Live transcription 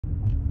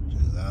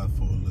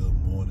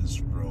morning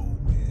stroll,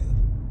 man.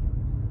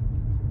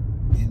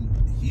 In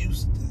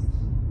Houston.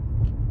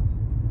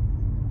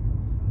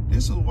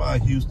 This is why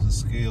Houston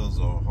scales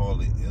are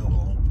hardly ever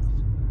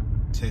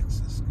open.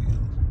 Texas scales.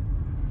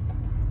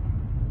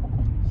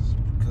 It's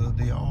because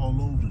they're all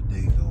over the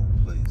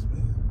daggone place,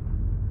 man.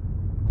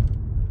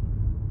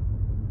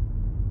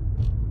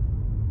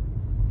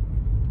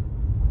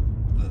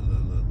 Look.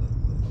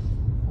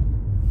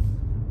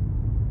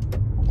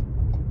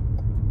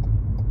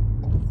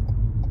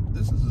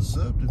 This is a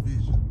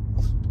subdivision.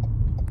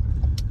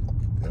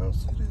 Y'all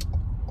see that?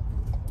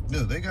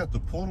 Yeah, they got the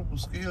portable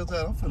scales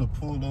out. I'm finna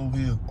pull over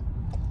here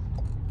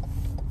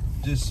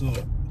just so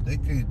they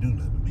can't do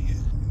nothing to me.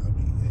 I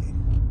mean,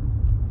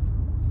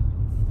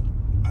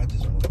 hey, I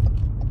just want to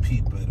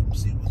peep at them,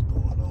 see what's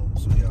going on,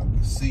 so y'all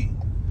can see.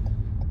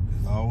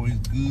 It's always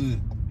good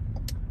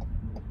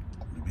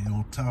to be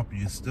on top of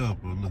your stuff.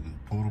 But look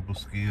at portable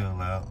scale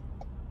out.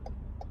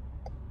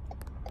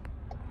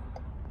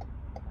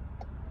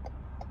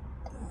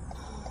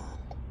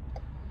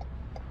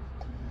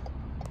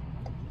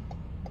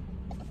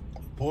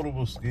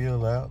 Portable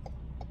scale out.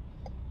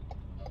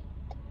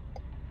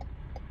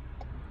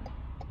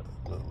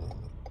 Look.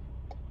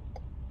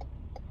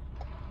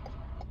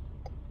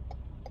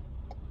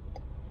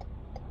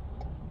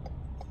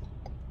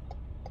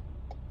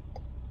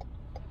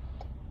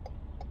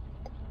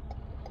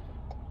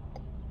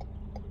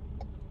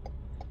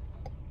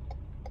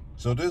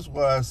 So this is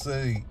why I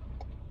say,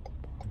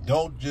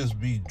 don't just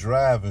be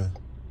driving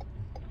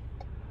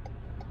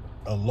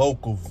a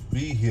local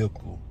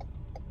vehicle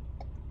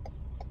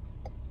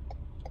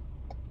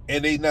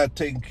and they not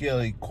taking care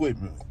of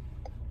equipment.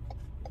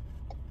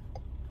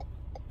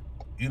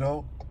 You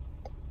know,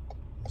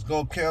 it's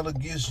gonna count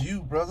against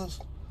you, brothers.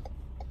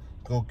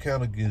 It's gonna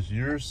count against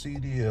your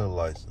CDL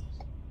license.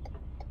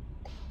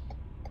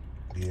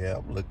 Yeah,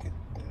 I'm looking.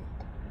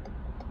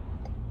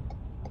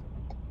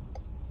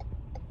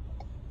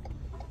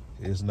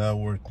 It's not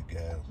worth it,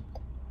 guys.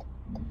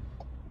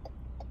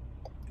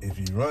 If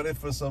you're running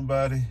for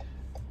somebody,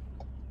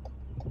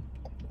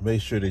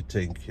 make sure they're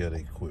taking care of the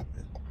equipment.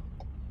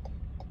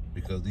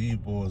 Because these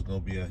boys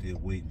gonna be out here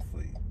waiting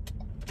for you.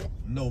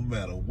 No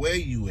matter where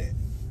you at.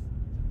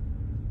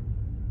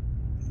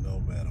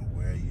 No matter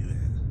where you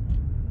at.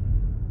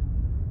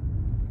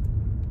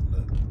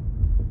 Look.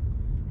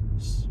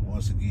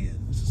 Once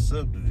again, it's a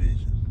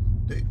subdivision.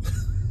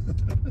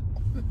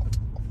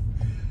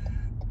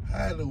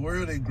 How in the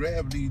world they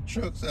grabbing these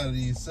trucks out of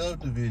these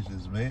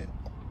subdivisions, man?